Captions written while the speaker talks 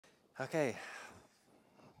Okay,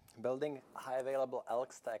 building high available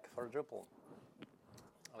ELK stack for Drupal.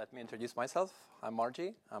 Let me introduce myself. I'm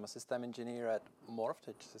Margie. I'm a system engineer at Morphed,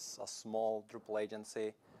 which is a small Drupal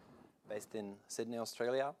agency based in Sydney,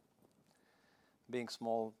 Australia. Being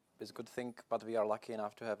small is a good thing, but we are lucky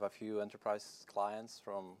enough to have a few enterprise clients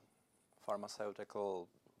from pharmaceutical,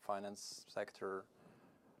 finance sector,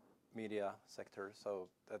 media sector, so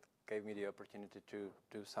that gave me the opportunity to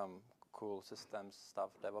do some cool systems stuff,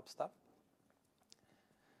 DevOps stuff.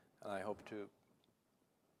 And I hope to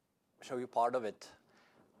show you part of it.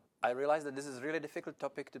 I realized that this is a really difficult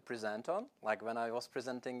topic to present on. Like when I was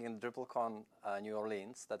presenting in DrupalCon New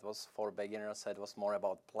Orleans, that was for beginners. It was more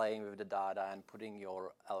about playing with the data and putting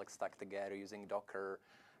your ELK stack together using Docker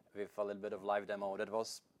with a little bit of live demo. That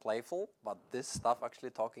was playful, but this stuff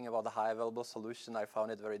actually talking about the high available solution, I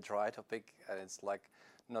found it very dry topic, and it's like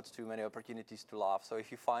not too many opportunities to laugh. So if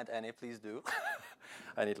you find any, please do.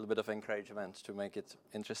 I need a little bit of encouragement to make it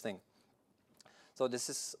interesting. So this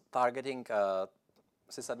is targeting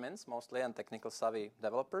sysadmins mostly and technical savvy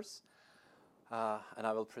developers. And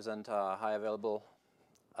I will present a high available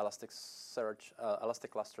Elasticsearch,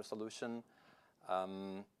 Elastic Cluster solution.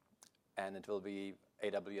 And it will be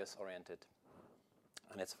AWS oriented.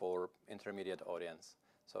 And it's for intermediate audience.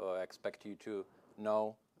 So I expect you to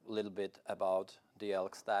know a little bit about the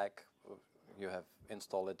ELK stack. You have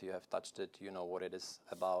installed it, you have touched it, you know what it is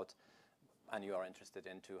about, and you are interested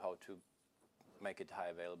into how to make it high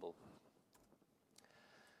available.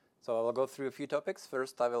 So I will go through a few topics.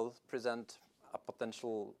 First, I will present a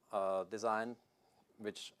potential design,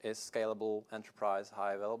 which is scalable, enterprise,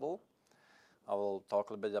 high available. I will talk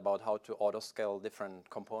a little bit about how to auto-scale different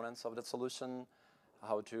components of the solution,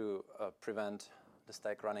 how to prevent the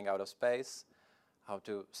stack running out of space, how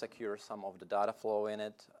to secure some of the data flow in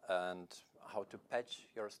it, and how to patch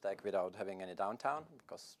your stack without having any downtime,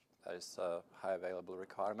 because that is a high available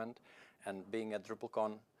requirement. And being at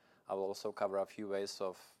DrupalCon, I will also cover a few ways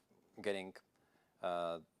of getting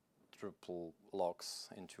Drupal logs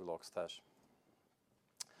into Logstash.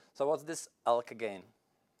 So what's this ELK again?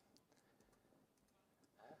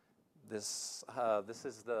 This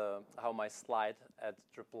is how my slide at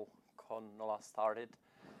DrupalCon NOLA started.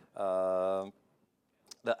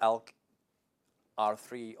 The ELK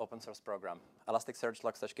R3 open source program. Elasticsearch,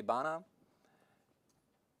 Logstash, Kibana.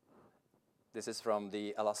 This is from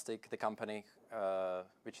the Elastic, the company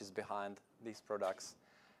which is behind these products.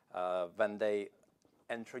 When they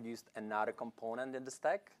introduced another component in the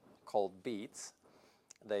stack called beats,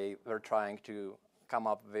 they were trying to come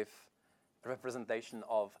up with representation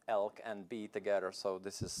of ELK and beat together. So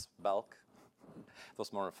this is BELK. It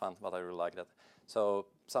was more fun, but I really like that. So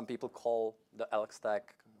some people call the ELK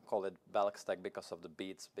stack, call it BELK stack because of the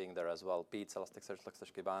beats being there as well. Beats, Elasticsearch,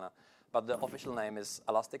 Logstash, Kibana. But the official name is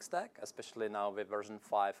Elastic Stack, especially now with version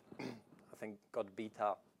 5. I think got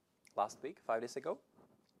beta last week, 5 days ago.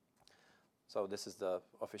 So this is the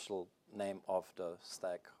official name of the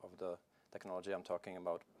stack of the technology I'm talking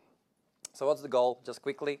about. So what's the goal? Just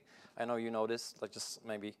quickly, I know you know this, like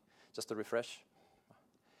maybe just to refresh.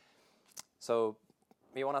 So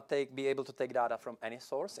we want to be able to take data from any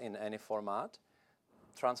source in any format,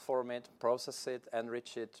 transform it, process it,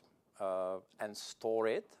 enrich it, and store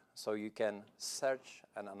it so you can search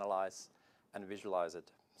and analyze and visualize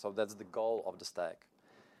it. So that's the goal of the stack.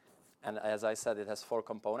 And as I said, it has 4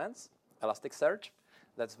 components. Elasticsearch,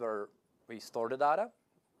 that's where we store the data.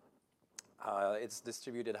 It's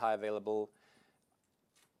distributed, high available,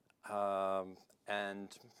 and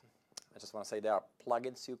I just want to say there are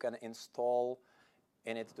plugins you can install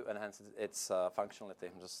in it to enhance its functionality.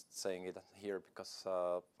 I'm just saying it here because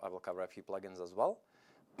I will cover a few plugins as well.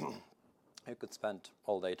 You could spend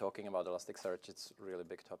all day talking about Elasticsearch. It's a really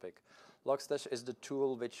big topic. Logstash is the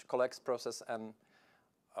tool which collects, processes, and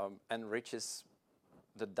enriches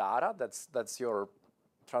the data. That's your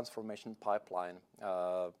transformation pipeline.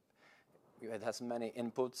 It has many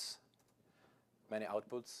inputs, many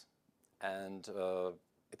outputs, and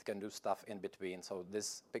it can do stuff in between. So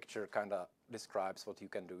this picture kind of describes what you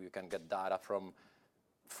can do. You can get data from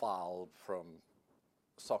file, from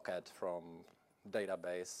socket, from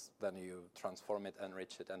database, then you transform it,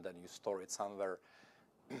 enrich it, and then you store it somewhere.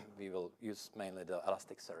 We will use mainly the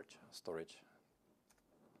Elasticsearch storage.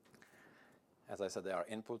 As I said, there are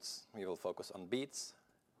inputs. We will focus on beats.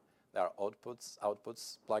 There are outputs,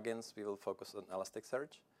 plugins. We will focus on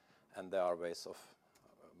Elasticsearch. And there are ways of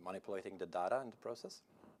manipulating the data in the process.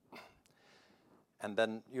 And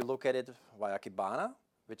then you look at it via Kibana,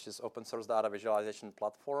 which is open source data visualization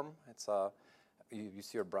platform. It's you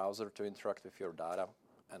use your browser to interact with your data,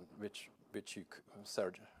 and which you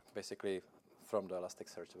search basically from the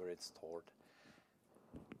Elasticsearch where it's stored.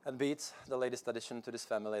 And Beats, the latest addition to this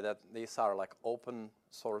family, that these are like open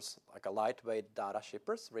source, like a lightweight data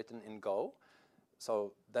shippers written in Go.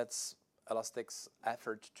 So that's Elastic's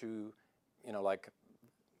effort to, like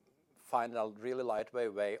find a really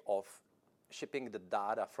lightweight way of shipping the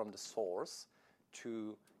data from the source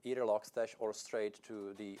to either Logstash or straight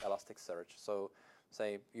to the Elasticsearch. So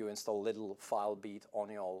say you install little file beat on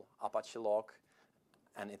your Apache log,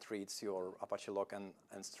 and it reads your Apache log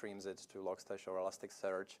and streams it to Logstash or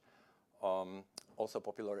Elasticsearch. Also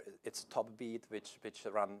popular, it's top beat, which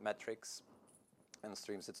run metrics and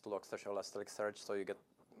streams it to Logstash or Elasticsearch, so you get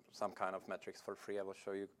some kind of metrics for free. I will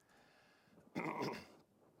show you.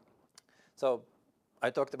 So I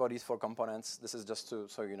talked about these 4 components. This is just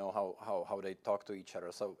so you know how they talk to each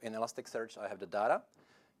other. So in Elasticsearch, I have the data.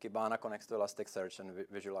 Kibana connects to Elasticsearch and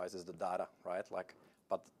visualizes the data, right?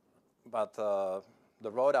 But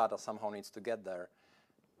the raw data somehow needs to get there.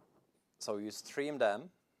 So you stream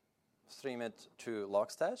it to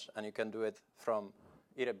Logstash, and you can do it from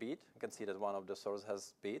either beat. You can see that one of the sources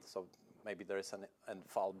has beat, so maybe there is a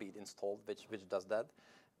file beat installed which does that.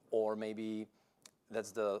 Or maybe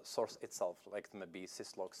that's the source itself, like maybe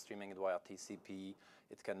syslog streaming it via TCP.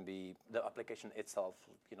 It can be the application itself,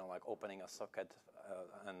 like opening a socket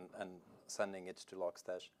and sending it to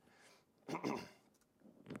Logstash.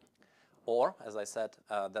 Or, as I said,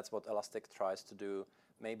 that's what Elastic tries to do.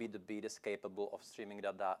 Maybe the beat is capable of streaming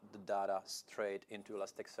the data straight into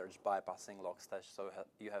Elasticsearch, bypassing Logstash, so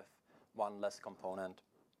you have one less component.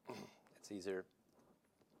 It's easier.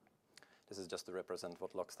 This is just to represent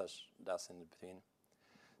what Logstash does in between.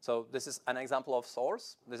 So this is an example of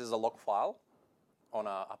source. This is a log file on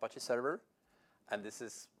an Apache server. And this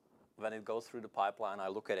is, when it goes through the pipeline, I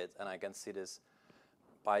look at it, and I can see this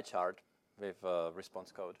pie chart with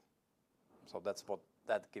response code. So that's what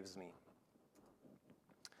that gives me.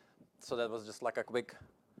 So that was just like a quick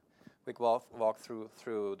walk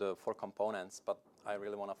through the 4 components, but I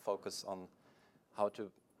really want to focus on how to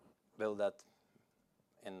build that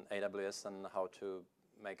in AWS and how to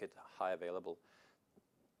make it high available.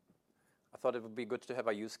 I thought it would be good to have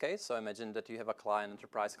a use case. So imagine that you have a client,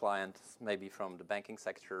 enterprise client, maybe from the banking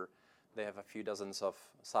sector. They have a few dozens of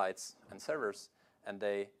sites and servers, and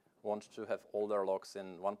they want to have all their logs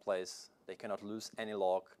in one place. They cannot lose any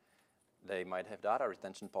log. They might have data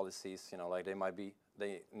retention policies, like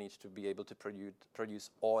they need to be able to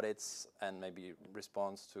produce audits and maybe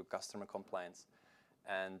response to customer complaints.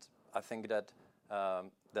 And I think that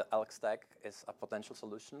the ELK stack is a potential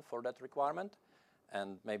solution for that requirement.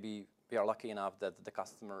 And maybe we are lucky enough that the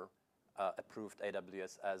customer approved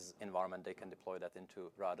AWS as environment they can deploy that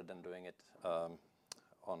into, rather than doing it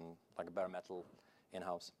on like bare metal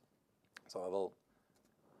in-house. So I will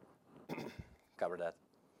cover that.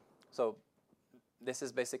 So this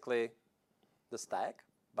is basically the stack,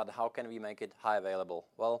 but how can we make it high available?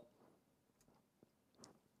 Well,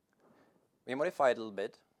 we modify it a little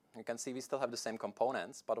bit. You can see we still have the same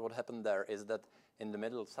components, but what happened there is that in the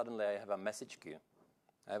middle, suddenly I have a message queue.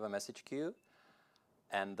 I have a message queue,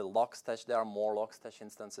 and the Logstash, there are more Logstash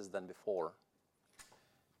instances than before.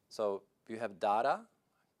 So you have data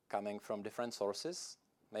coming from different sources,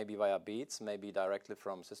 maybe via beats, maybe directly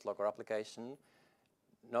from syslog or application,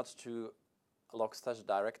 not to Logstash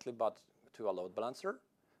directly, but to a load balancer.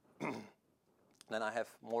 Then I have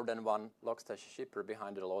more than one Logstash shipper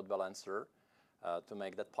behind the load balancer to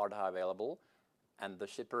make that part high available. And the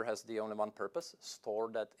shipper has the only one purpose: store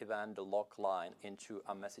that event, the log line, into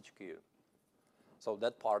a message queue. So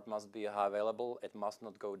that part must be high available. It must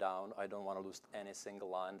not go down. I don't want to lose any single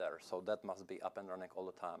line there. So that must be up and running all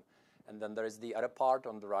the time. And then there is the other part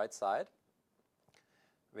on the right side,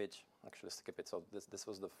 which, actually skip it. So this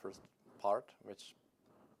was the first part, which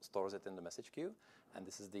stores it in the message queue. And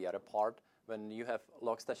this is the other part. When you have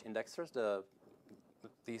Logstash indexers,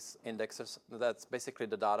 these indexers, that's basically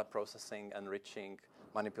the data processing, enriching,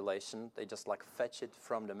 manipulation. They just like fetch it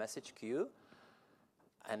from the message queue.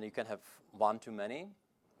 And you can have one too many.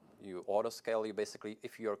 You autoscale. You basically,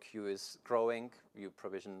 if your queue is growing, you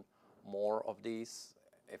provision more of these.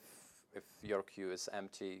 If your queue is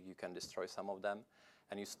empty, you can destroy some of them.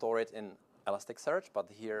 And you store it in Elasticsearch. But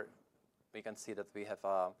here we can see that we have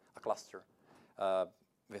a cluster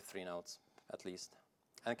with 3 nodes at least.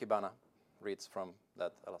 And Kibana reads from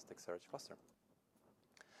that Elasticsearch cluster.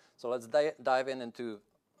 So let's dive into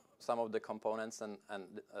some of the components and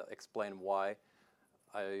explain why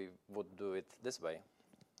I would do it this way.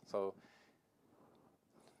 So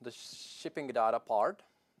the shipping data part,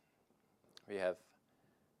 we have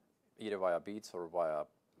either via beats or via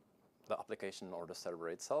the application or the server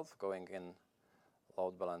itself going in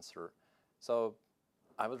load balancer. So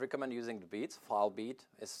I would recommend using the beat. FileBeat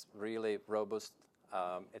is really robust.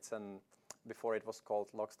 It's before it was called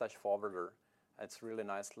Logstash Forwarder. It's really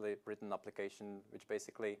nicely written application which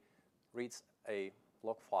basically reads a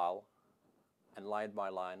log file and line by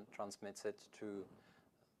line transmits it to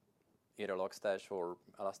either Logstash or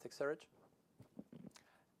Elasticsearch.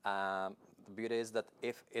 The beauty is that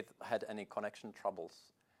if it had any connection troubles,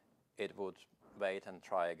 it would wait and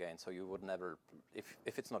try again. So you would never,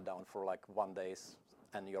 if it's not down for like 1 day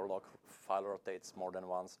and your log file rotates more than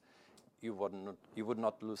once, you would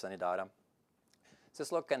not lose any data.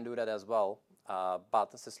 Syslog can do that as well,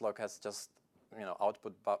 but Syslog has just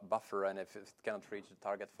output buffer, and if it cannot reach the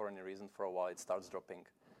target for any reason for a while, it starts dropping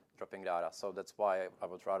data. So that's why I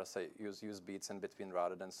would rather say use beats in between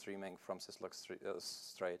rather than streaming from Syslog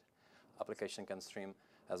straight. Application can stream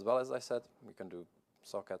as well. As I said, we can do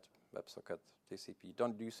socket, WebSocket, TCP.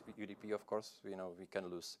 Don't use UDP, of course. We can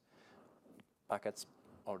lose packets,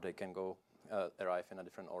 or they can go arrive in a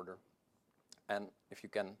different order. And if you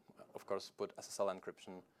can, of course, put SSL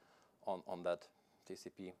encryption on that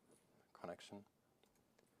TCP connection.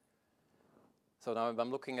 So now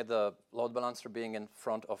I'm looking at the load balancer being in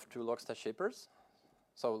front of 2 Logstash shippers.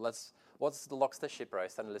 So what's the Logstash shipper? I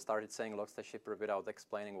suddenly started saying Logstash shipper without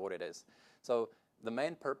explaining what it is. So the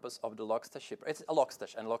main purpose of the Logstash shipper, it's a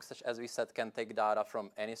Logstash, and Logstash, as we said, can take data from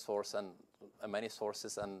any source and many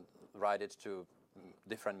sources and write it to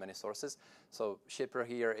different many sources. So shipper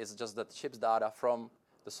here is just that ships data from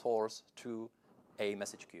the source to a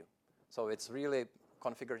message queue. So it's really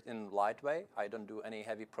configured in light way. I don't do any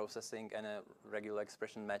heavy processing and a regular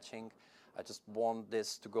expression matching. I just want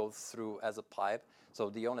this to go through as a pipe. So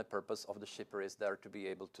the only purpose of the shipper is there to be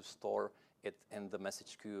able to store it in the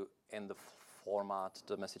message queue in the format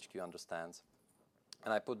the message queue understands.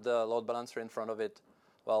 And I put the load balancer in front of it,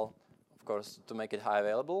 well, of course, to make it high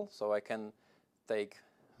available. So I can take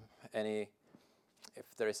any, if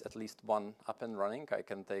there is at least one up and running, I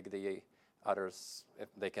can take the others. If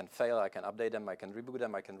they can fail, I can update them, I can reboot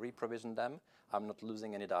them, I can reprovision them. I'm not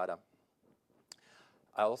losing any data.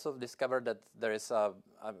 I also discovered that there is a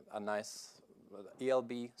nice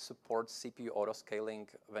ELB supports CPU autoscaling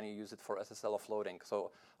when you use it for SSL offloading.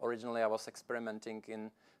 So originally I was experimenting in,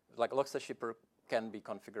 like Logstash shipper can be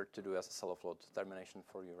configured to do SSL offload termination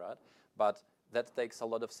for you, right? But that takes a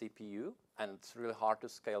lot of CPU, and it's really hard to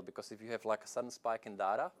scale, because if you have like a sudden spike in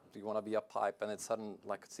data, you want to be a pipe, and it's sudden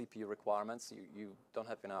like CPU requirements, you don't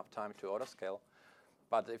have enough time to autoscale.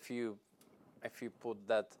 But if you put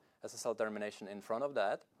that SSL termination in front of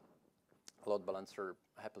that, load balancer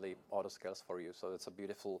happily autoscales for you. So it's a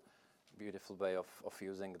beautiful, beautiful way of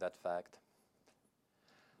using that fact.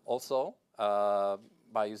 Also,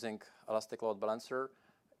 by using Elastic Load Balancer,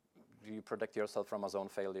 you protect yourself from a zone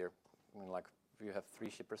failure. I mean, like if you have 3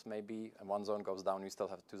 shippers maybe, and one zone goes down, you still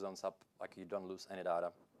have 2 zones up, like you don't lose any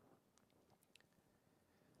data.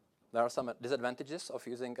 There are some disadvantages of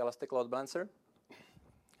using Elastic Load Balancer.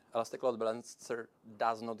 Elastic Load Balancer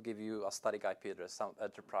does not give you a static IP address. Some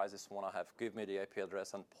enterprises want to have, give me the IP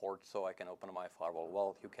address and port so I can open my firewall.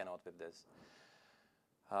 Well, you cannot with this.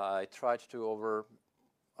 I tried to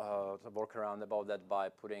work around about that by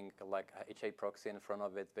putting like a HA proxy in front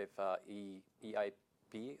of it with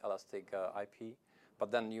EIP, Elastic IP.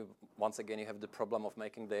 But then once again, you have the problem of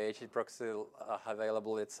making the HA proxy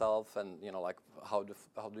available itself, and like how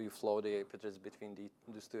do you flow the IP address between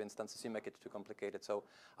these 2 instances? You make it too complicated. So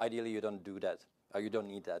ideally, you don't do that. You don't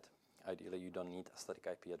need that. Ideally, you don't need a static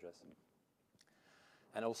IP address.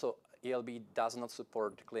 And also, ELB does not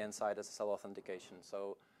support client-side SSL authentication.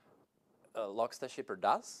 So Logstash shipper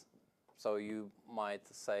does. So you might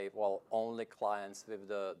say, well, only clients with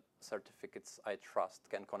the certificates I trust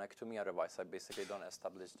can connect to me. Otherwise, I basically don't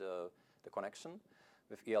establish the connection.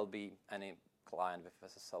 With ELB, any client with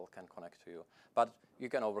SSL can connect to you. But you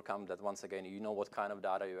can overcome that. Once again, you know what kind of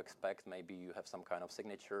data you expect. Maybe you have some kind of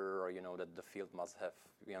signature, or you know that the field must have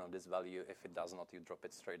this value. If it does not, you drop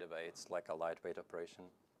it straight away. It's like a lightweight operation.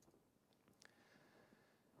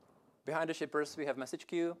 Behind the shippers, we have message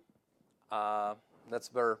queue.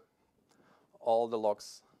 That's where all the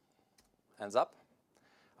logs ends up.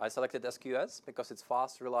 I selected SQS because it's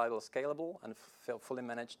fast, reliable, scalable, and fully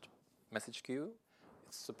managed message queue.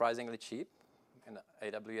 It's surprisingly cheap in the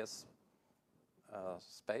AWS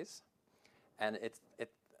space, and it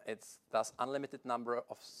does unlimited number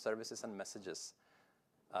of services and messages.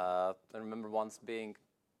 I remember once being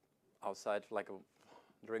outside, like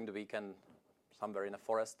during the weekend, somewhere in a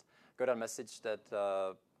forest, got a message that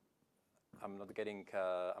I'm not getting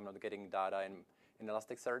data in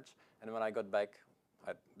Elasticsearch, and when I got back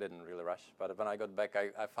I didn't really rush. But when I got back,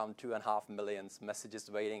 I found 2.5 million messages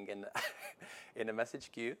waiting in in a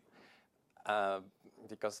message queue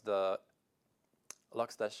because the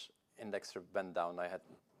Logstash indexer went down. I had,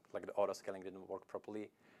 like, the autoscaling didn't work properly.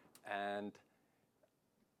 And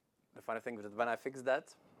the funny thing is that when I fixed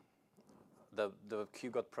that, the queue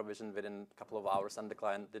got provisioned within a couple of hours, and the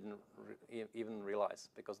client didn't even realize,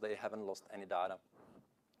 because they haven't lost any data.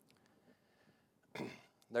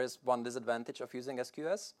 There is one disadvantage of using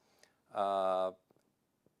SQS. The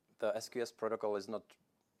SQS protocol is not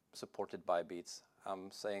supported by beats.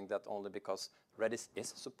 I'm saying that only because Redis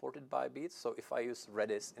is supported by beats. So if I use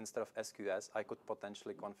Redis instead of SQS, I could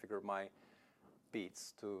potentially configure my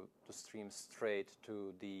beats to stream straight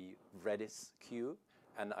to the Redis queue,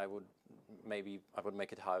 and I would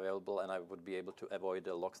make it high available, and I would be able to avoid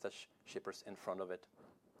the Logstash shippers in front of it.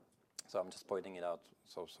 So I'm just pointing it out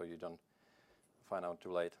so you don't find out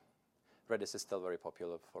too late. Redis is still very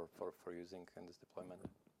popular for using in this deployment.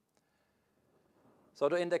 So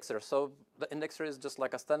the indexer. So the indexer is just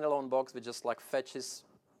like a standalone box which just like fetches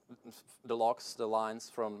the logs, the lines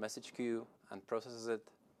from message queue, and processes it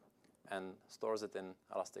and stores it in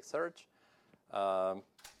Elasticsearch.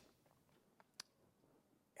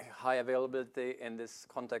 High availability in this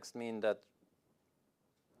context means that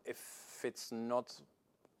if it's not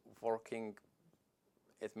working,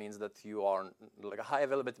 it means that you are, like, a high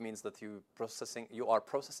availability means that you are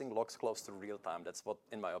processing logs close to real time. That's what,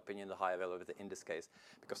 in my opinion, the high availability in this case,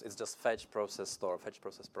 because it's just fetch, process, store, fetch,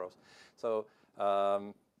 process, process. So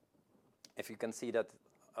if you can see that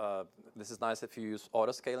this is nice if you use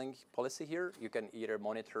autoscaling policy here, you can either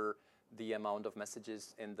monitor the amount of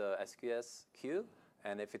messages in the SQS queue,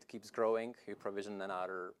 and if it keeps growing, you provision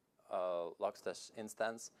another Logstash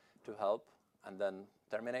instance to help and then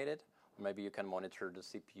terminate it. Maybe you can monitor the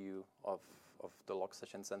CPU of the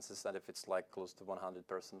Logstash instances, and if it's like close to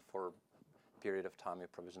 100% for a period of time, you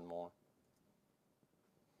provision more.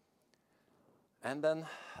 And then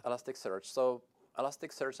Elasticsearch. So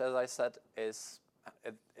Elasticsearch, as I said, it's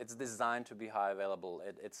designed to be high available.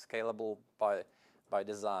 It's scalable by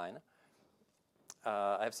design.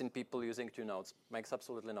 I've seen people using 2 nodes. Makes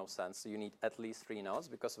absolutely no sense. You need at least 3 nodes,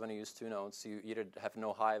 because when you use 2 nodes, you either have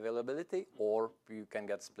no high availability or you can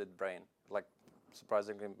get split brain. Like,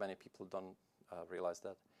 surprisingly, many people don't realize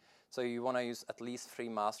that. So you want to use at least 3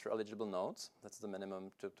 master eligible nodes. That's the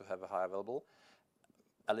minimum to have a high available.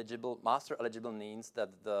 Master eligible means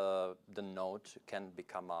that the node can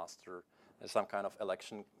become master. There's some kind of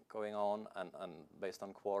election going on, and based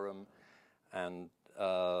on quorum, and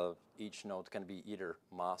each node can be either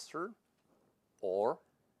master or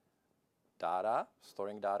data,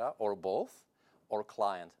 storing data, or both, or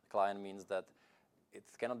client. Client means that it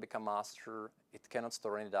cannot become master, it cannot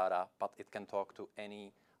store any data, but it can talk to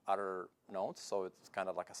any other nodes, so it's kind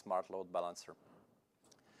of like a smart load balancer.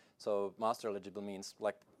 So master eligible means,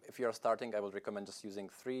 like, if you're starting, I would recommend just using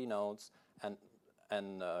 3 nodes and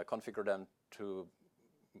configure them to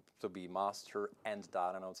be master and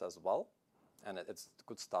data nodes as well. And it's a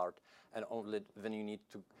good start. And only when you need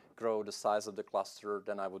to grow the size of the cluster,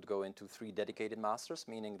 then I would go into 3 dedicated masters,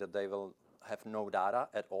 meaning that they will have no data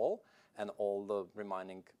at all, and all the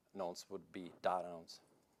remaining nodes would be data nodes.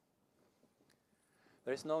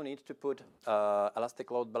 There is no need to put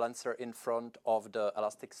Elastic Load Balancer in front of the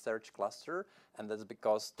Elasticsearch cluster, and that's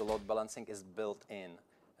because the load balancing is built in.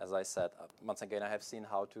 As I said, once again, I have seen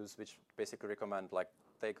how-tos which basically recommend, like,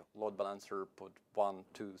 take load balancer, put 1,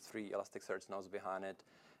 2, 3 Elasticsearch nodes behind it,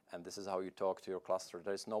 and this is how you talk to your cluster.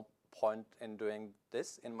 There is no point in doing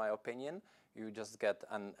this, in my opinion. You just get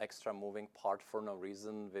an extra moving part for no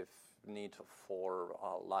reason, with need for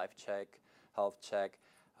live check, health check.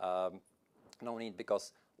 No need,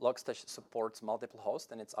 because Logstash supports multiple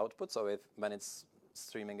hosts in its output, so when it's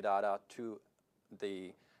streaming data to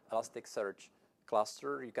the Elasticsearch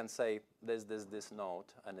cluster, you can say this node,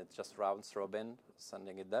 and it just rounds robin,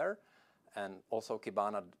 sending it there. And also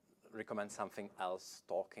Kibana recommends something else,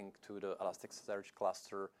 talking to the Elasticsearch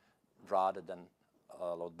cluster rather than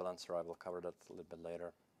load balancer. I will cover that a little bit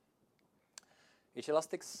later. Each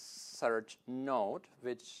Elasticsearch node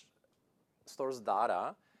which stores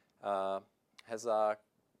data has a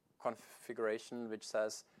configuration which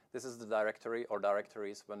says this is the directory or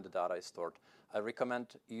directories when the data is stored. I recommend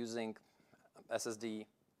using SSD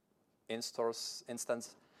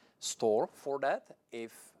instance store for that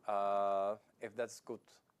if that's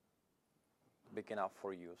big enough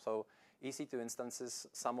for you. So EC2 instances,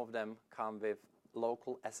 some of them come with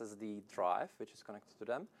local SSD drive which is connected to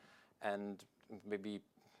them, and maybe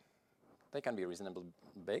they can be reasonably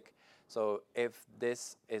big. So if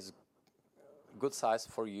this is good size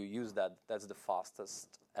for you, use that. That's the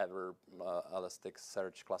fastest ever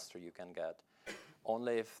Elasticsearch cluster you can get.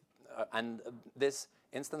 Only if, this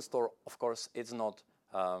instance store, of course, it's not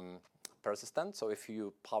persistent. So if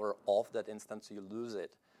you power off that instance, you lose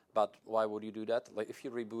it. But why would you do that? Like if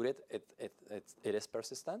you reboot it, it is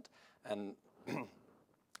persistent, and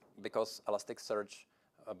because Elasticsearch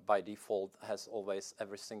by default has always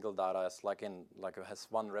every single data as it has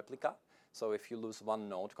one replica. So if you lose one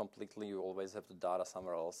node completely, you always have the data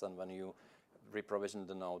somewhere else. And when you reprovision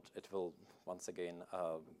the node, it will once again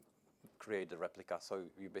create the replica. So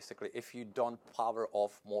you basically, if you don't power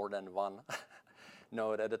off more than one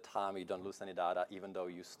node at a time, you don't lose any data, even though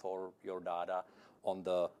you store your data on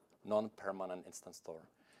the non-permanent instance store.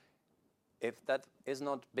 If that is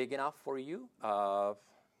not big enough for you,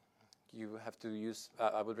 you have to use,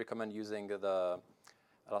 I would recommend using the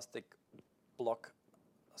Elastic Block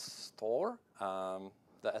Store.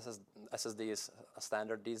 The SSD is a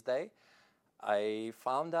standard these days. I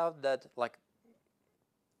found out that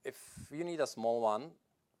if you need a small one,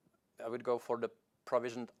 I would go for the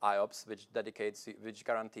provisioned IOPS, which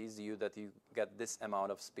guarantees you that you get this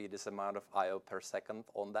amount of speed, this amount of I/O per second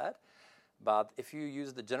on that. But if you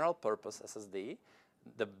use the general purpose SSD,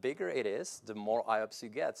 the bigger it is, the more IOPS you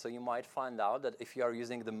get. So you might find out that if you are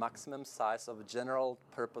using the maximum size of general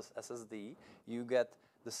purpose SSD, you get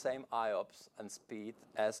the same IOPS and speed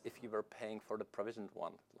as if you were paying for the provisioned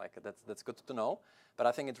one. That's good to know. But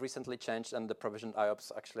I think it recently changed, and the provisioned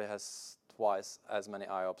IOPS actually has twice as many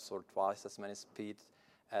IOPS or twice as many speed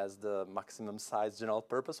as the maximum size general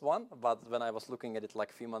purpose one. But when I was looking at it a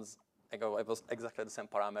few months ago, it was exactly the same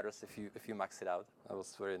parameters if you max it out. That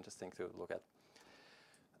was very interesting to look at.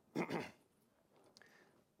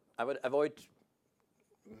 I would avoid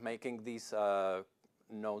making these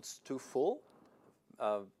nodes too full.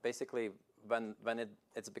 Basically, when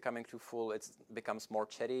it's becoming too full, it becomes more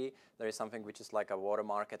chatty. There is something which is like a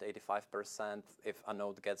watermark at 85%. If a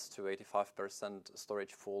node gets to 85%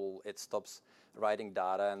 storage full, it stops writing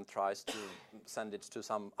data and tries to send it to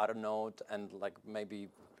some other node, and maybe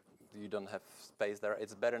you don't have space there.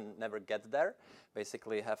 It's better never get there.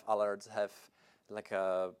 Basically, have alerts, have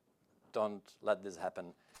don't let this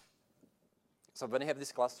happen. So when you have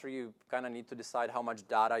this cluster, you kind of need to decide how much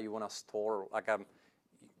data you want to store.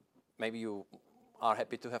 Maybe you are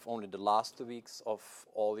happy to have only the last 2 weeks of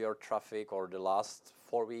all your traffic or the last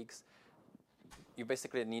 4 weeks. You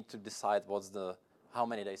basically need to decide how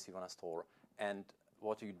many days you want to store. And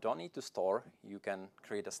what you don't need to store, you can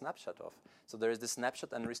create a snapshot of. So there is this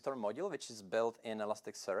snapshot and restore module, which is built in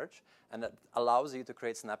Elasticsearch, and that allows you to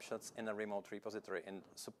create snapshots in a remote repository. And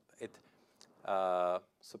it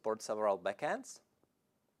supports several backends.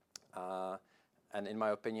 And in my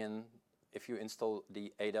opinion, if you install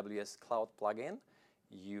the AWS Cloud plugin,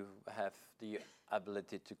 you have the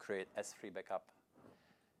ability to create S3 backup.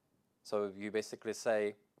 So you basically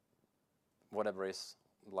say whatever is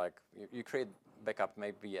you create backup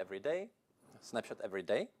maybe every day, snapshot every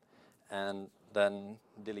day, and then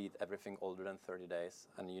delete everything older than 30 days.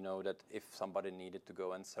 And you know that if somebody needed to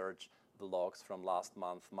go and search the logs from last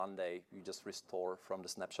month, Monday, you just restore from the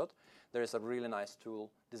snapshot. There is a really nice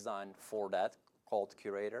tool designed for that called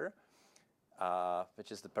Curator,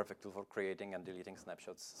 which is the perfect tool for creating and deleting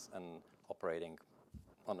snapshots and operating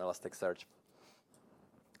on Elasticsearch.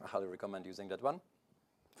 I highly recommend using that one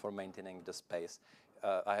for maintaining the space.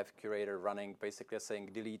 I have Curator running, basically saying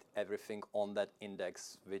delete everything on that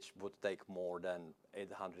index, which would take more than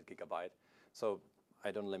 800 gigabytes. So I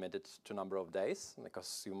don't limit it to number of days,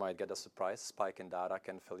 because you might get a surprise spike in data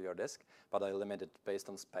can fill your disk, but I limit it based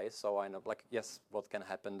on space. So I know, yes, what can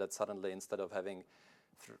happen that suddenly instead of having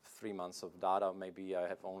 3 months of data, maybe I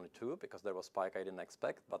have only 2 because there was a spike I didn't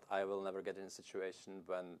expect, but I will never get in a situation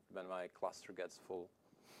when my cluster gets full.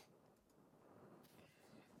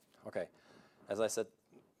 Okay, as I said,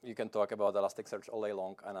 you can talk about Elasticsearch all day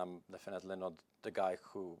long, and I'm definitely not the guy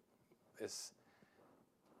who has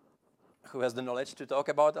the knowledge to talk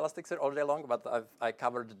about Elasticsearch all day long, but I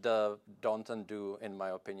covered the don't and do, in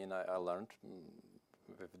my opinion, I learned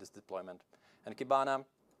with this deployment. And Kibana,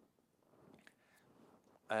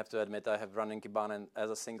 I have to admit I have run in Kibana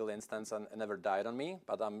as a single instance and it never died on me,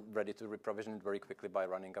 but I'm ready to reprovision it very quickly by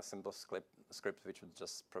running a simple script which would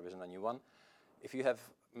just provision a new one. If you have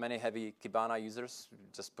many heavy Kibana users,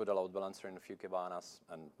 just put a load balancer in a few Kibanas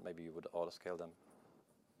and maybe you would autoscale them.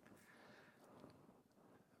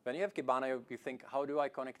 When you have Kibana, you think, how do I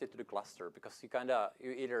connect it to the cluster? Because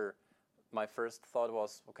my first thought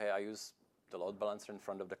was, okay, I use the load balancer in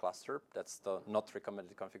front of the cluster. That's the not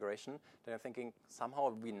recommended configuration. Then I'm thinking, somehow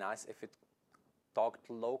it would be nice if it talked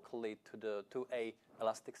locally to a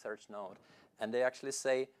Elasticsearch node, and they actually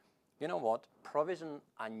say, you know what, provision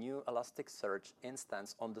a new Elasticsearch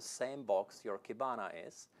instance on the same box your Kibana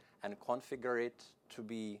is, and configure it to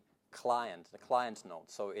be the client node.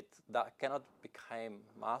 So that cannot become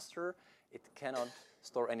master, it cannot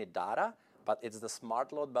store any data, but it's the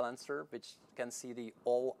smart load balancer which can see the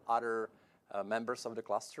all other members of the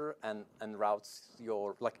cluster and routes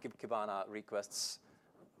your Kibana requests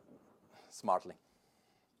smartly.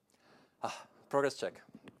 Progress check.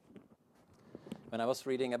 When I was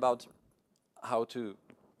reading about how to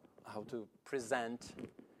present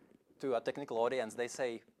to a technical audience, they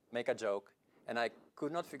say make a joke, and I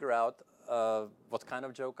could not figure out what kind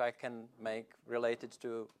of joke I can make related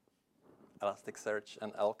to Elasticsearch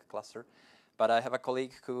and ELK cluster. But I have a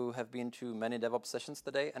colleague who have been to many DevOps sessions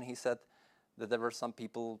today, and he said that there were some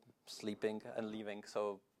people sleeping and leaving.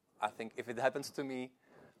 So I think if it happens to me,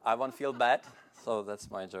 I won't feel bad. So that's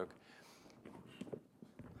my joke.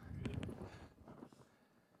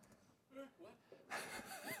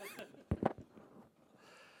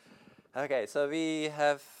 Okay, so we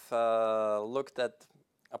have looked at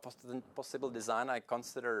a possible design I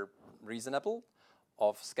consider reasonable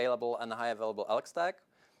of scalable and high available ELK stack.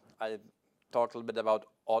 I talked a little bit about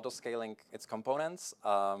autoscaling its components.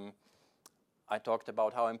 I talked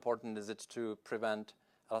about how important is it to prevent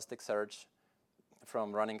Elasticsearch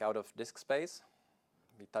from running out of disk space.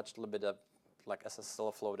 We touched a little bit of like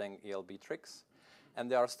SSL offloading ELB tricks.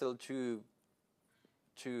 And there are still two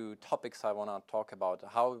topics I want to talk about.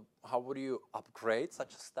 How would you upgrade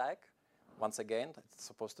such a stack? Once again, it's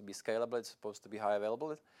supposed to be scalable, it's supposed to be high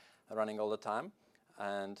available, running all the time.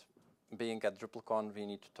 And being at DrupalCon, we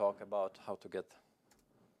need to talk about how to get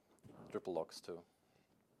Drupal logs too.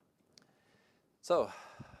 So,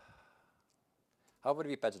 how would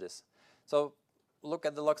we patch this? So, look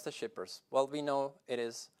at the Logstash shippers. Well, we know it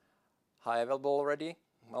is high available already.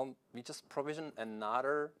 Well, we just provision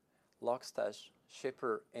another Logstash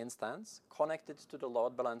shipper instance connected to the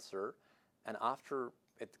load balancer, and after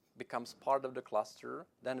it becomes part of the cluster,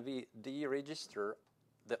 then we deregister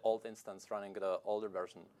the old instance running the older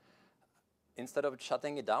version. Instead of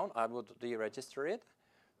shutting it down, I would deregister it,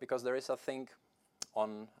 because there is a thing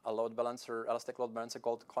on a load balancer, Elastic load balancer,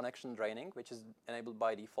 called connection draining, which is enabled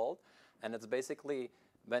by default. And it's basically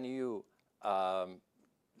when you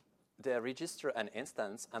deregister an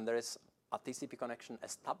instance and there is a TCP connection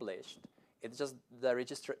established, it's just the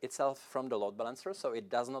register itself from the load balancer, so it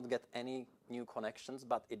does not get any new connections,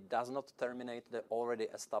 but it does not terminate the already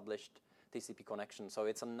established TCP connection. So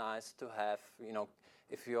it's a nice to have,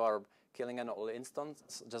 if you are killing an old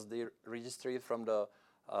instance, just register it from the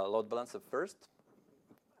load balancer first,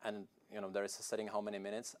 and there is a setting how many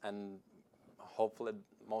minutes, and hopefully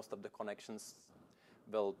most of the connections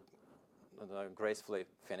will gracefully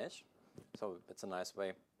finish. So it's a nice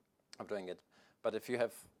way of doing it. But if you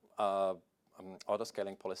have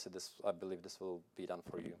auto-scaling policy, I believe this will be done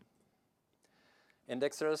for you.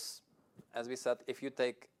 Indexers, as we said, if you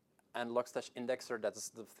take an Logstash indexer, that's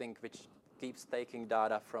the thing which keeps taking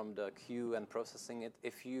data from the queue and processing it.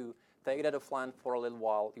 If you take that offline for a little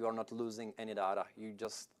while, you are not losing any data. You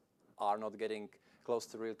just are not getting close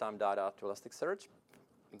to real-time data to Elasticsearch.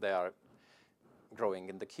 They are growing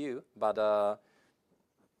in the queue, but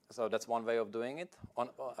so that's one way of doing it.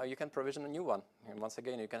 You can provision a new one. And once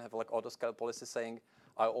again, you can have like autoscale policy saying,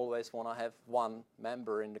 I always want to have one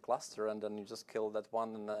member in the cluster, and then you just kill that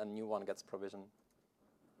one and a new one gets provisioned.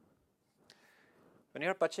 When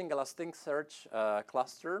you're patching Elasticsearch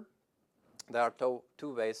cluster, there are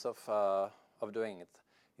two ways of doing it.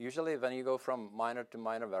 Usually when you go from minor to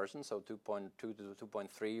minor version, so 2.2 to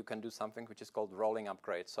 2.3, you can do something which is called rolling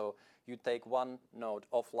upgrade. So you take one node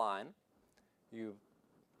offline, you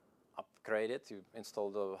upgrade it, you install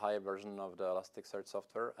the higher version of the Elasticsearch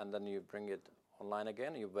software, and then you bring it online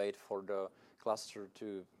again. You wait for the cluster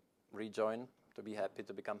to rejoin, to be happy,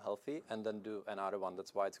 to become healthy, and then do another one.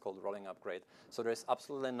 That's why it's called rolling upgrade. So there's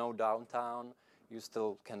absolutely no downtime. You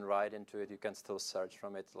still can write into it. You can still search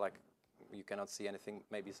from it. Like, you cannot see anything,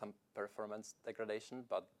 maybe some performance degradation,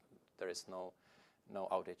 but there is no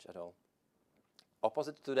outage at all.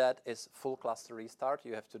 Opposite to that is full cluster restart.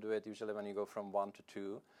 You have to do it usually when you go from 1 to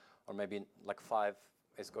 2, or maybe like 5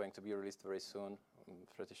 is going to be released very soon. I'm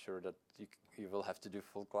pretty sure that you will have to do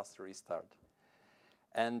full cluster restart.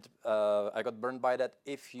 And I got burned by that.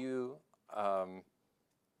 If you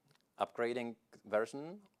upgrading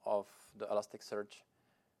version of the Elasticsearch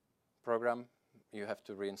program, you have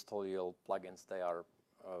to reinstall your plugins. They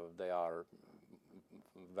are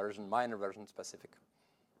minor version specific.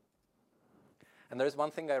 And there's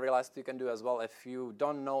one thing I realized you can do as well. If you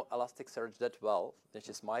don't know Elasticsearch that well, which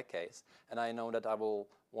is my case, and I know that I will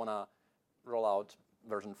want to roll out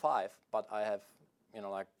version 5, but I have,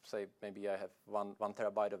 like say maybe I have one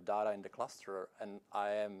terabyte of data in the cluster, and I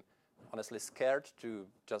am honestly scared to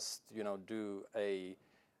just, do a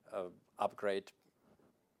upgrade.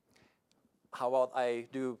 How about I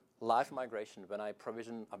do live migration when I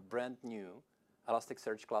provision a brand new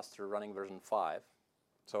Elasticsearch cluster running version 5?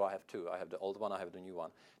 So I have two. I have the old one, I have the new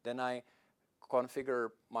one. Then I configure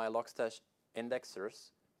my Logstash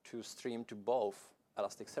indexers to stream to both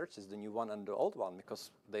Elasticsearches, the new one and the old one,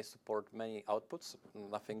 because they support many outputs.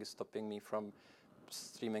 Nothing is stopping me from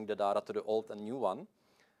streaming the data to the old and new one.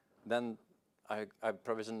 Then I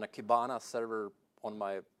provision a Kibana server on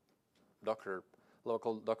my Docker,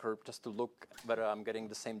 local Docker, just to look whether I'm getting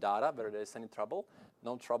the same data, whether there's any trouble.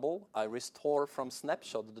 No trouble. I restore from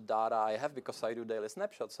snapshot the data I have because I do daily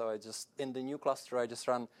snapshots. So I just, in the new cluster, I just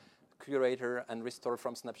run curator and restore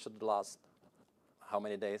from snapshot the last how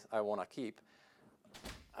many days I want to keep.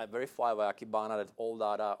 I verify via Kibana that all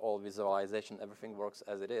data, all visualization, everything works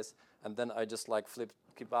as it is. And then I just flip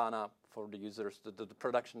Kibana for the users, the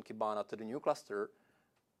production Kibana to the new cluster.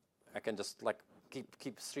 I can just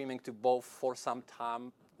keep streaming to both for some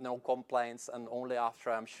time, no complaints, and only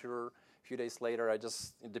after I'm sure, a few days later, I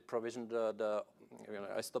just deprovision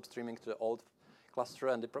I stop streaming to the old cluster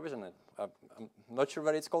and deprovision it. I'm not sure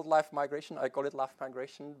whether it's called live migration. I call it live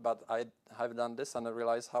migration, but I have done this and I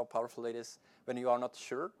realize how powerful it is. When you are not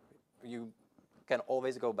sure, you can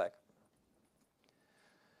always go back.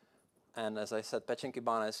 And as I said, patching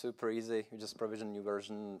Kibana is super easy. You just provision new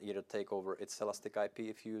version, either take over its Elastic IP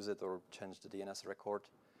if you use it, or change the DNS record.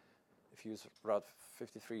 If you use Route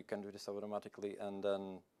 53, you can do this automatically, and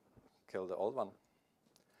then kill the old one.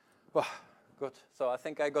 Well, good. So I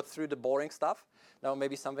think I got through the boring stuff. Now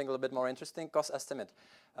maybe something a little bit more interesting, cost estimate.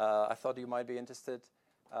 I thought you might be interested.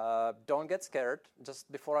 Don't get scared.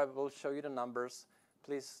 Just before I will show you the numbers,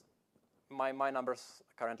 please, my numbers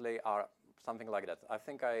currently are something like that. I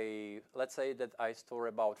think let's say that I store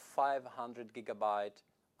about 500 gigabyte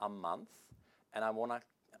a month, and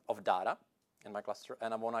of data in my cluster,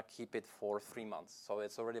 and I want to keep it for 3 months. So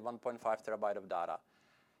it's already 1.5 terabyte of data.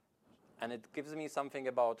 And it gives me something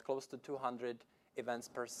about close to 200 events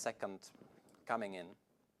per second coming in.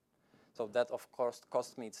 So that, of course,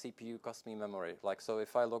 costs me CPU, costs me memory. So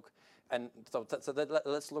if I look, and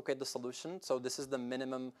let's look at the solution. So this is the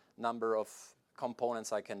minimum number of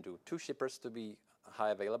components I can do. 2 shippers to be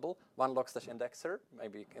high available, 1 Logstash indexer,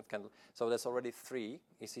 maybe it can. So that's already 3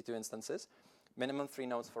 EC2 instances. Minimum 3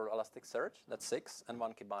 nodes for Elasticsearch, that's 6, and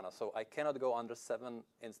 1 Kibana. So I cannot go under 7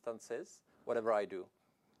 instances, whatever I do.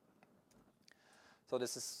 So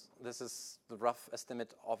this is the rough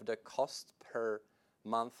estimate of the cost per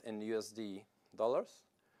month in USD dollars.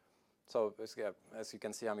 So as you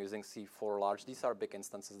can see, I'm using C4 large. These are big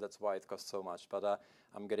instances, that's why it costs so much. But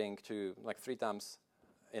I'm getting to 3 times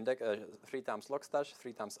 3 times Logstash,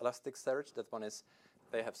 3 times Elasticsearch. That one is,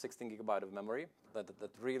 they have 16 gigabyte of memory. That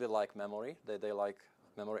really like memory. They like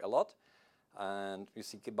memory a lot. And you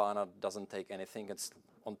see Kibana doesn't take anything. It's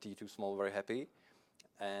on T2 small, very happy.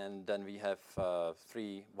 And then we have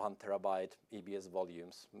 3 1 terabyte EBS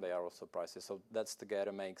volumes. They are also pricey. So that's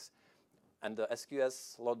together makes, and the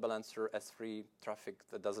SQS load balancer S3 traffic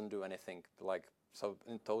that doesn't do anything. So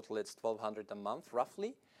in total it's 1,200 a month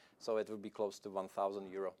roughly. So it would be close to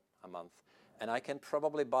 1,000 euro a month. And I can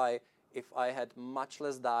probably buy, if I had much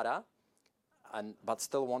less data, but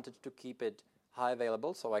still wanted to keep it high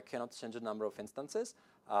available, so I cannot change the number of instances.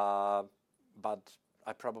 But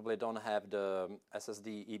I probably don't have the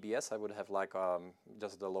SSD EBS. I would have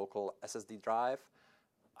just the local SSD drive.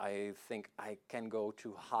 I think I can go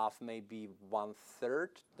to half, maybe 1/3.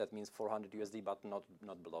 That means 400 USD, but not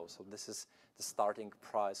below. So this is the starting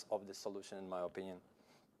price of the solution, in my opinion.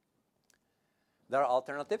 There are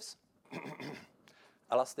alternatives.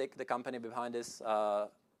 Elastic, the company behind this,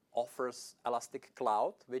 offers Elastic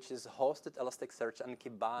Cloud, which is hosted Elasticsearch and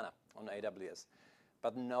Kibana on AWS.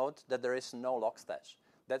 But note that there is no Logstash.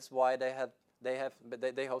 That's why they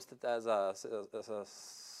host it as a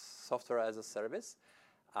software as a service,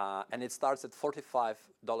 and it starts at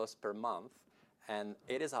 $45 per month, and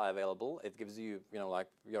it is high available. It gives you,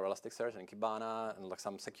 your Elasticsearch and Kibana and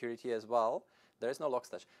some security as well. There is no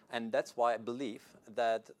Logstash, and that's why I believe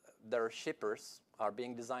that their shippers are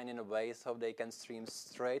being designed in a way so they can stream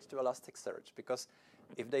straight to Elasticsearch. Because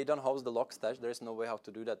if they don't host the Logstash, there is no way how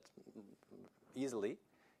to do that easily.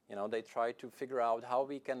 They try to figure out how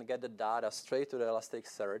we can get the data straight to the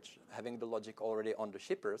Elasticsearch, having the logic already on the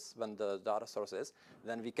shippers when the data source is.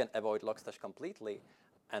 Then we can avoid Logstash completely.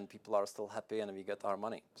 and people are still happy, and we get our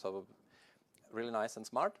money. So really nice and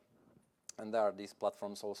smart. And there are these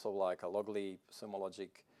platforms also like Logly, Sumologic,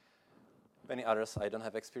 many others I don't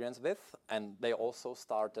have experience with, and they also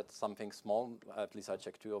start at something small. At least I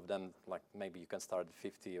checked 2 of them, like maybe you can start at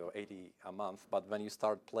 50 or 80 a month, but when you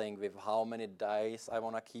start playing with how many days I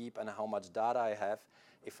want to keep and how much data I have,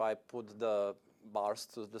 if I put the bars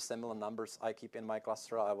to the similar numbers I keep in my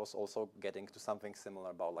cluster, I was also getting to something similar,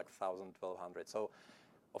 about like 1,000, 1,200. So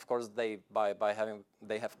of course they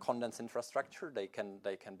have condensed infrastructure, they can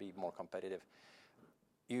be more competitive.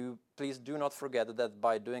 You please do not forget that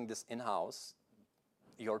by doing this in-house,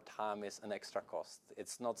 your time is an extra cost.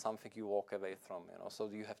 It's not something you walk away from, So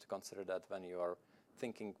you have to consider that when you are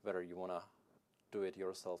thinking whether you want to do it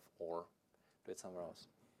yourself or do it somewhere else.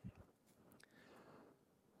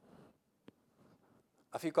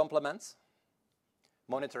 A few compliments.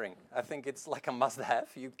 Monitoring. I think it's like a must-have.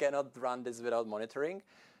 You cannot run this without monitoring.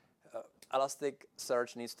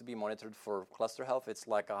 Elasticsearch needs to be monitored for cluster health. It's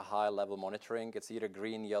like a high-level monitoring. It's either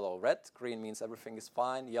green, yellow, red. Green means everything is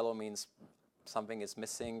fine. Yellow means something is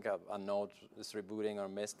missing, a node is rebooting or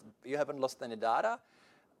missed. You haven't lost any data.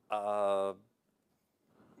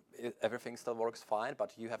 Everything still works fine,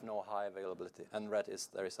 but you have no high availability. And red is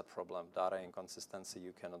there is a problem. Data inconsistency,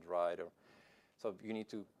 you cannot write. So you need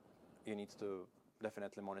to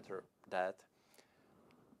definitely monitor that.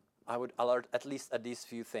 I would alert at least at these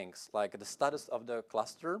few things, like the status of the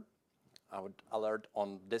cluster. I would alert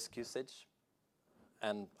on disk usage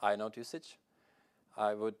and inode usage.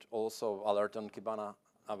 I would also alert on Kibana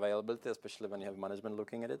availability, especially when you have management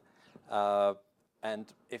looking at it.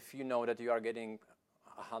 And if you know that you are getting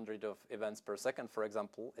 100 of events per second, for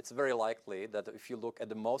example, it's very likely that if you look at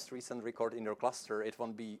the most recent record in your cluster, it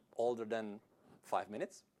won't be older than 5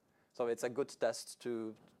 minutes. So it's a good test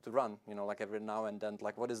to run, like every now and then,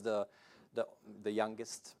 like what is the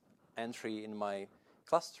youngest entry in my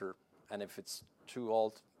cluster? And if it's too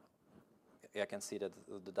old, I can see that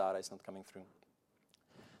the data is not coming through.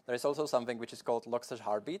 There is also something which is called Logstash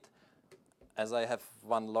heartbeat. As I have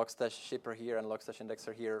one Logstash shipper here and Logstash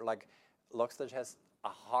indexer here, like Logstash has a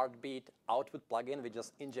heartbeat output plugin which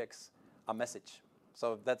just injects a message.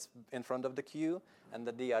 So that's in front of the queue, and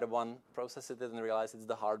the other one processes it and realizes it's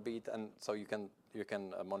the heartbeat, and so you can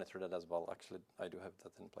monitor that as well. Actually, I do have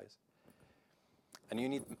that in place. And you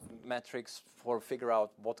need metrics for figure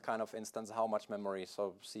out what kind of instance, how much memory,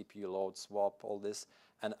 so CPU load, swap, all this.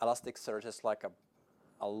 And Elasticsearch is like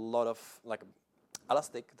a lot of, like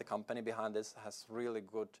Elastic, the company behind this, has really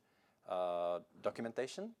good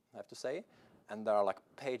documentation, I have to say. And there are like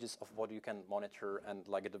pages of what you can monitor, and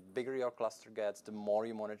like the bigger your cluster gets, the more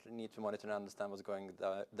you need to monitor and understand what's going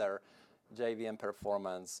there. JVM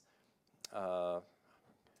performance, all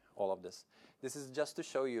of this. This is just to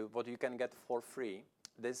show you what you can get for free.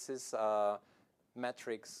 This is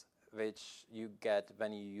metrics which you get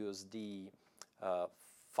when you use the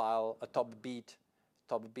file top beat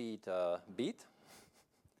beat.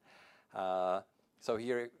 So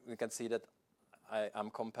here you can see that I'm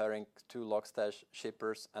comparing 2 Logstash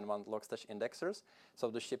shippers and 1 Logstash indexers. So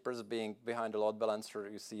the shippers being behind the load balancer,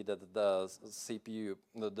 you see that the CPU,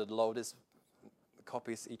 the load is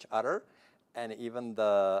copies each other, and even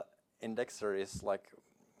the indexer is like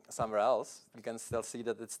somewhere else. You can still see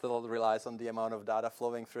that it still relies on the amount of data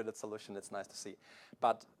flowing through that solution. It's nice to see.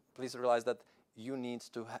 But please realize that you need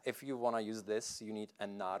to, if you want to use this, you need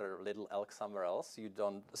another little ELK somewhere else. You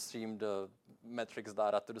don't stream the metrics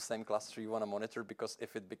data to the same cluster you want to monitor, because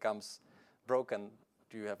if it becomes broken,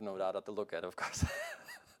 you have no data to look at, of course.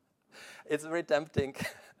 It's very tempting.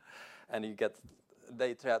 And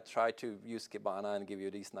they try to use Kibana and give you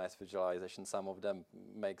these nice visualizations. Some of them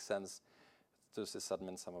make sense to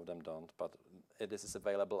sysadmin, some of them don't. But this is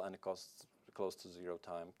available and it costs close to 0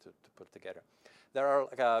 time to put together. There are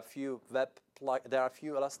like a few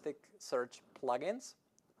Elasticsearch plugins,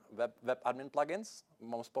 web admin plugins.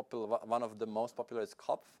 Most popular, one of the most popular is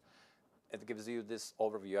Kopf. It gives you this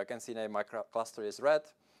overview. I can see that my cluster is red.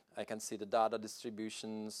 I can see the data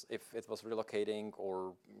distributions, if it was relocating,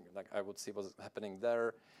 or like I would see what's happening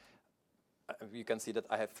there. You can see that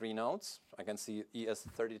I have 3 nodes. I can see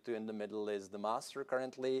ES32 in the middle is the master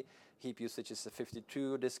currently. Heap usage is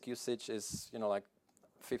 52. Disk usage is like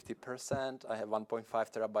 50%. I have 1.5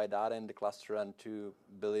 terabyte data in the cluster and 2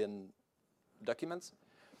 billion documents.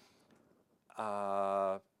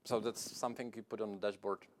 So that's something you put on the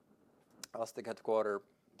dashboard. Elastic headquarter,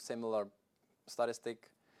 similar statistic.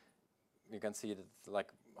 You can see that like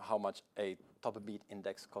how much a top beat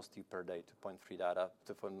index costs you per day, 2.3 data.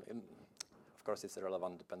 Of course, it's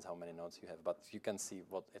irrelevant, depends how many nodes you have, but you can see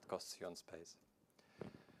what it costs you on space.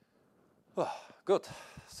 Good.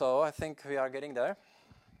 So I think we are getting there.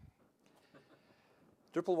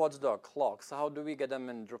 Drupal watchdog logs. How do we get them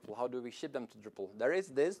in Drupal? How do we ship them to Drupal? There is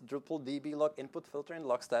this Drupal DB log input filter in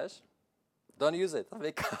Logstash. Don't use it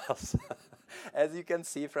because, as you can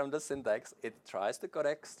see from the syntax, it tries to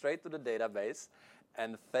connect straight to the database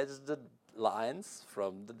and fetch the lines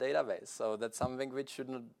from the database. So that's something which should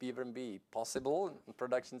not even be possible in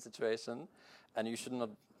production situation, and you should not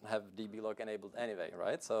have DB log enabled anyway,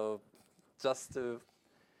 right? So just to,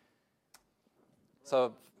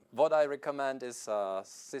 so what I recommend is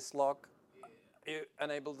syslog. You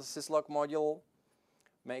enable the syslog module,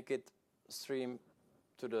 make it stream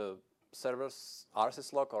to the server's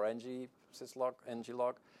rsyslog or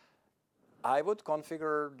nglog. I would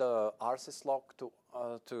configure the rsyslog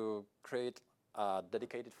to create a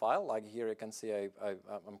dedicated file. Like here you can see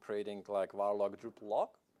I'm creating like varlog Drupal log.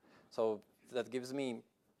 So that gives me,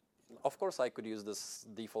 of course I could use this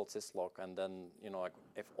default syslog and then, you know, like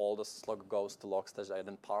if all the syslog goes to Logstash, I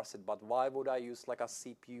then parse it. But why would I use like a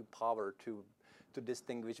CPU power to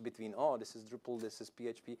distinguish between, oh, this is Drupal, this is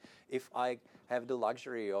PHP, if I have the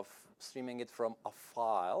luxury of streaming it from a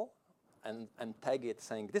file and tag it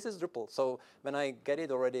saying, this is Drupal. So when I get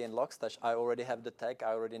it already in Logstash, I already have the tag,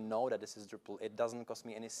 I already know that this is Drupal. It doesn't cost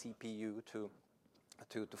me any CPU to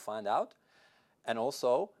find out. And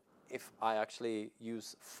also, if I actually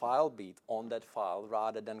use FileBeat on that file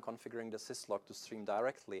rather than configuring the syslog to stream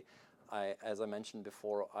directly, as I mentioned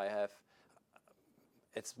before,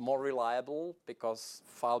 it's more reliable because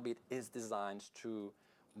FileBeat is designed to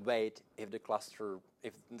wait if the cluster,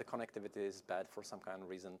 if the connectivity is bad for some kind of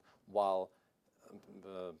reason, while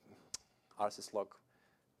rsyslog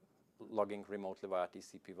logging remotely via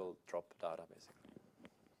TCP will drop data, basically.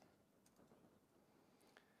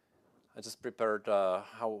 I just prepared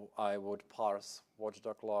how I would parse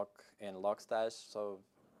watchdog log in Logstash. So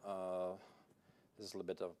this is a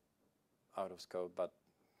little bit out of scope, but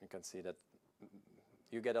you can see that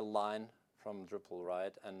you get a line from Drupal,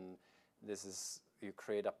 right? And this is, you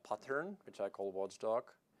create a pattern, which I call watchdog.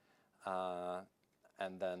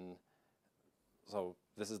 And then, so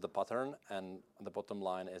this is the pattern, and the bottom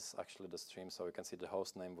line is actually the stream. So you can see the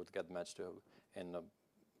host name would get matched to in a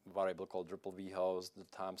variable called Drupal vhost. The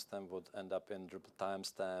timestamp would end up in Drupal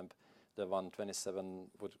timestamp. The 127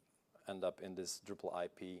 would end up in this Drupal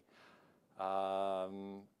IP.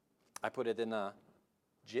 I put it in a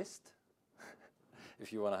gist,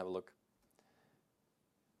 if you want to have a look.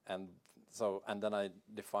 And so, and then I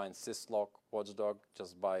define syslog watchdog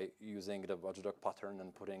just by using the watchdog pattern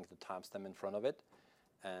and putting the timestamp in front of it.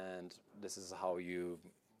 And this is how you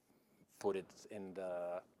put it in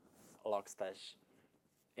the Logstash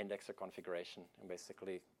indexer configuration, and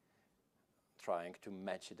basically trying to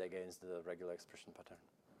match it against the regular expression pattern.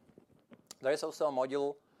 There is also a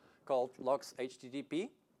module called logs HTTP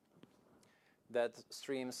that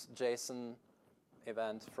streams JSON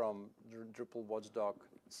event from Drupal watchdog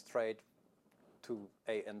straight to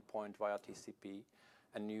a endpoint via TCP,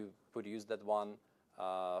 and you would use that one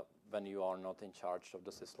when you are not in charge of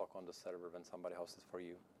the syslog on the server, when somebody hosts it for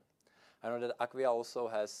you. I know that Acquia also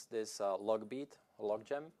has this logbeat,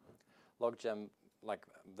 loggem. Loggem, like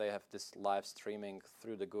they have this live streaming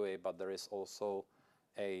through the GUI, but there is also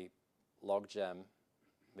a loggem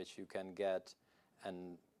which you can get,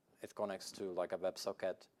 and it connects to like a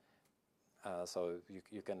WebSocket. So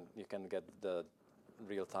you can get the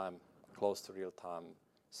real-time, close to real-time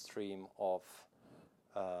stream of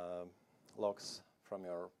logs from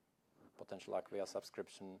your potential Acquia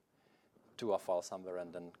subscription to a file somewhere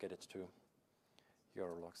and then get it to your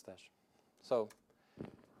Logstash. So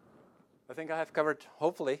I think I have covered,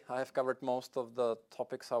 hopefully, I have covered most of the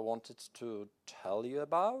topics I wanted to tell you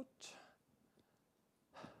about.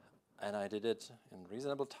 And I did it in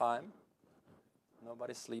reasonable time.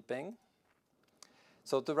 Nobody's sleeping.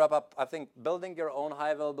 So to wrap up, I think building your own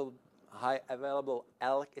high available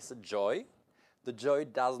ELK is a joy. The joy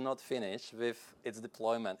does not finish with its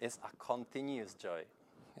deployment. It's a continuous joy,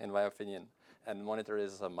 in my opinion. And monitor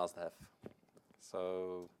is a must-have.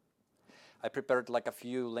 So I prepared like a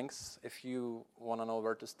few links if you want to know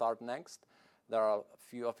where to start next. There are a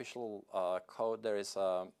few official code. There is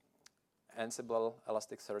Ansible,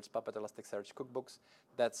 Elasticsearch, Puppet Elasticsearch cookbooks.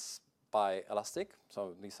 That's by Elastic.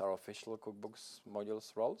 So these are official cookbooks,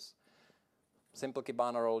 modules, roles. Simple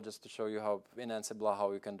Kibana role just to show you how in Ansible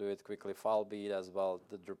how you can do it quickly. FileBeat as well,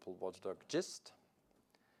 the Drupal watchdog gist.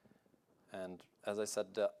 And as I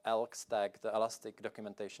said, the ELK stack, the Elastic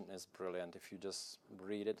documentation is brilliant. If you just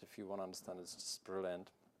read it, if you want to understand it, it's just brilliant.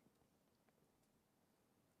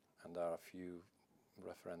 And there are a few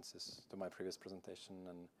references to my previous presentation,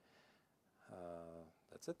 and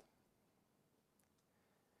that's it.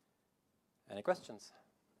 Any questions?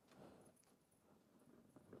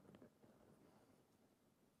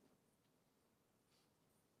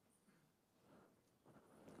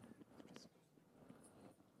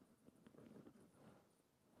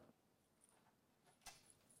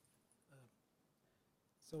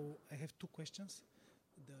 So I have two questions.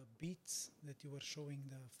 The bits that you were showing,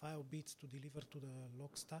 the file bits to deliver to the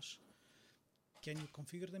Logstash, can you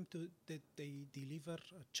configure them to that they deliver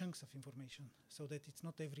chunks of information so that it's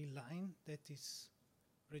not every line that is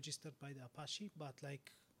registered by the Apache, but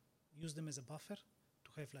like use them as a buffer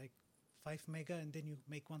to have like 5 mega and then you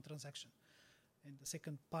make one transaction? And the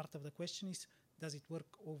second part of the question is, does it work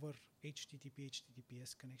over HTTP,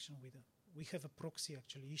 HTTPS connection with a, we have a proxy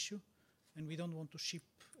actually issue, and we don't want to ship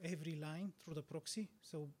every line through the proxy.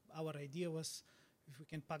 So our idea was if we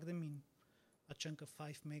can pack them in a chunk of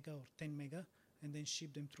 5 mega or 10 mega and then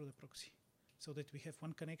ship them through the proxy so that we have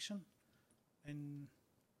one connection and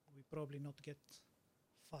we probably not get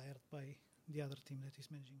fired by the other team that is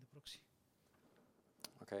managing the proxy.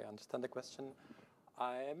 Okay, I understand the question.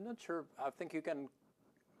 I am not sure. I think you can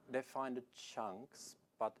define the chunks,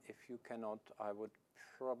 but if you cannot, I would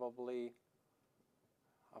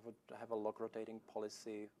have a log rotating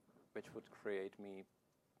policy which would create me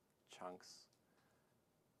chunks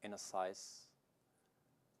in a size.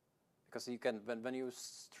 Because you can, when you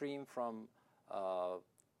stream from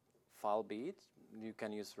file beat, you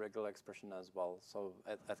can use regular expression as well. So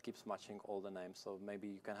it keeps matching all the names. So maybe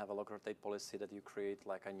you can have a log rotate policy that you create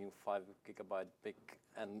like a new 5 gigabyte big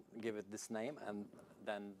and give it this name, and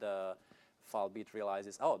then the file beat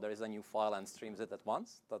realizes, oh, there is a new file and streams it at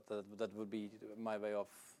once. That would be my way of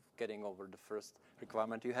getting over the first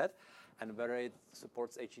requirement you had. And whether it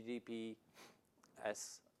supports HTTPS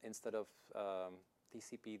instead of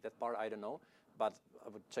TCP, that part I don't know, but I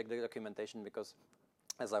would check the documentation because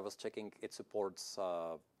as I was checking, it supports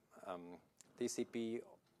TCP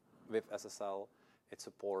with SSL, it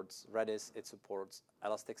supports Redis, it supports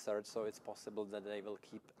Elasticsearch, so it's possible that they will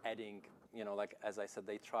keep adding, you know, like as I said,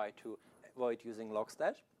 they try to avoid using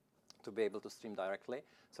Logstash to be able to stream directly,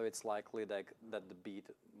 so it's likely that the beat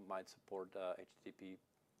might support HTTP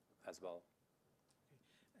as well.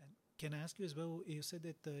 Okay. And can I ask you as well, you said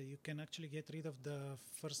that you can actually get rid of the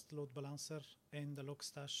first load balancer and the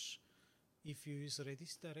Logstash if you use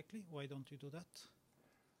Redis directly. Why don't you do that?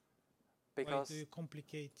 Because why do you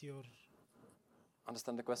complicate your...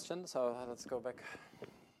 Understand the question, so let's go back.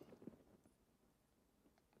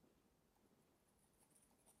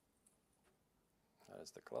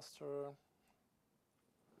 There's the cluster.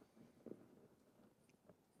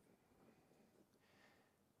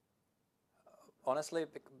 Honestly,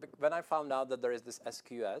 when I found out that there is this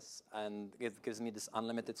SQS and it gives me this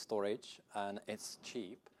unlimited storage and it's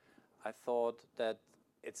cheap, I thought that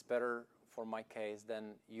it's better for my case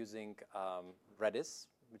than using Redis,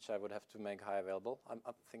 which I would have to make high available.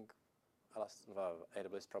 I think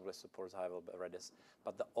AWS probably supports high available Redis,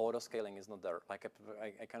 but the auto scaling is not there. Like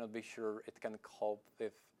I cannot be sure it can cope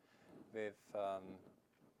with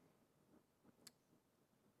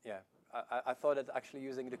yeah. I thought that actually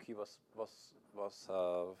using the queue was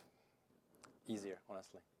easier,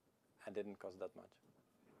 honestly, and didn't cost that much.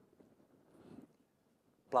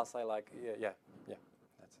 Plus, I like yeah.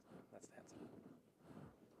 That's the answer.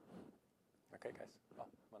 Okay, guys. Oh,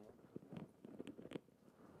 one more.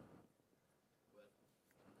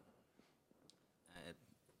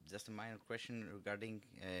 Just a minor question regarding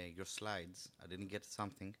your slides. I didn't get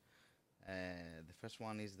something. The first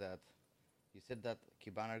one is that you said that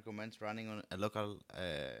Kibana recommends running on a local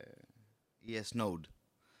ES node,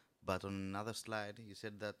 but on another slide you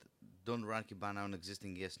said that don't run Kibana on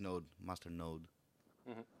existing ES node, master node.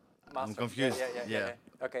 Mm-hmm. I'm confused. Yeah.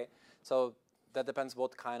 Okay, so that depends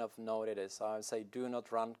what kind of node it is. So I would say do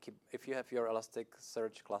not run, if you have your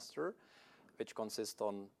Elasticsearch cluster, which consists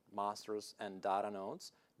on masters and data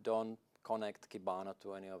nodes, don't connect Kibana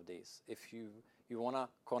to any of these. If you want to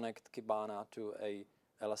connect Kibana to a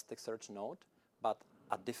Elasticsearch node, but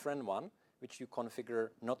a different one, which you configure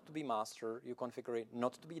not to be master, you configure it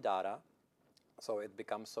not to be data, so it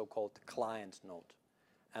becomes so-called client node.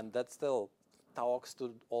 And that still talks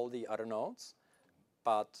to all the other nodes,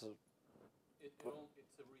 but it's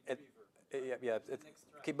a retriever.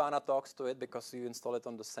 Kibana talks to it because you install it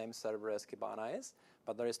on the same server as Kibana is,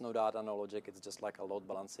 but there is no data, no logic. It's just like a load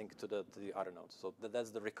balancing to the other nodes. So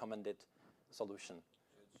that's the recommended solution.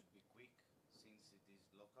 So it should be quick since it is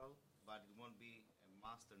local, but it won't be a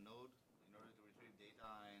master node in order to retrieve data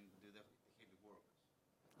and do the heavy work.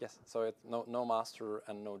 Yes, so no master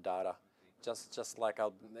and no data. Okay. Just like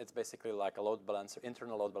it's basically like a load balancer,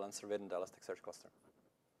 internal load balancer within the Elasticsearch cluster.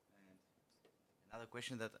 And Another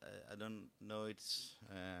question that I don't know it's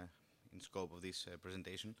in scope of this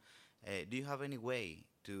presentation. Do you have any way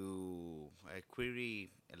to query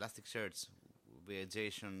Elasticsearch via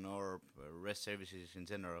JSON or REST services in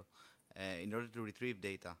general in order to retrieve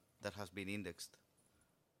data that has been indexed?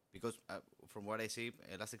 Because from what I see,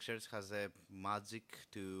 Elasticsearch has a magic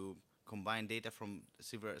to combine data from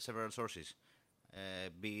several sources,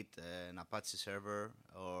 be it an Apache server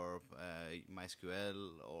or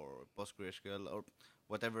MySQL or PostgreSQL or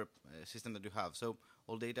whatever system that you have. So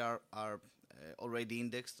all data are already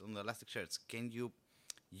indexed on the Elasticsearch. Can you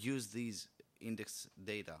use these indexed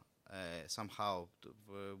data somehow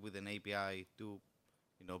with an API to,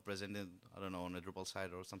 present it, I don't know, on a Drupal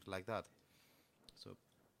site or something like that? So.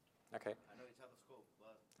 Okay. I know it's out of scope,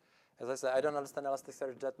 but as I said, I don't understand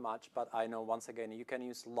Elasticsearch that much, but I know once again you can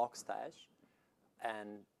use Logstash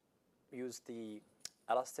and use the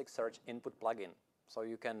Elasticsearch input plugin. So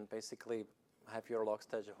you can basically have your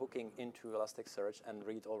Logstash hooking into Elasticsearch and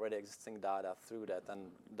read already existing data through that and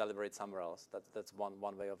deliver it somewhere else. That's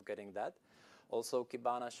one way of getting that. Also,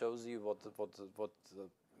 Kibana shows you what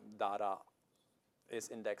data is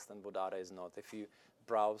indexed and what data is not. If you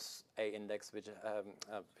browse a index which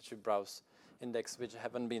you browse index which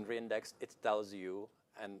haven't been reindexed, it tells you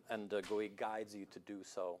and the GUI guides you to do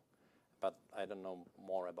so. But I don't know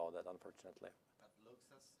more about that, unfortunately. But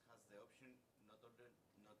Logstash has the option not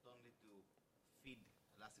only to feed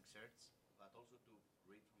Elasticsearch, but also to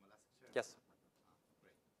read from Elasticsearch. Yes.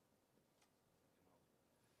 Great.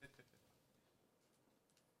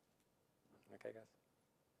 Okay, guys.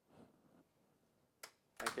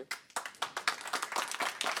 Thank you.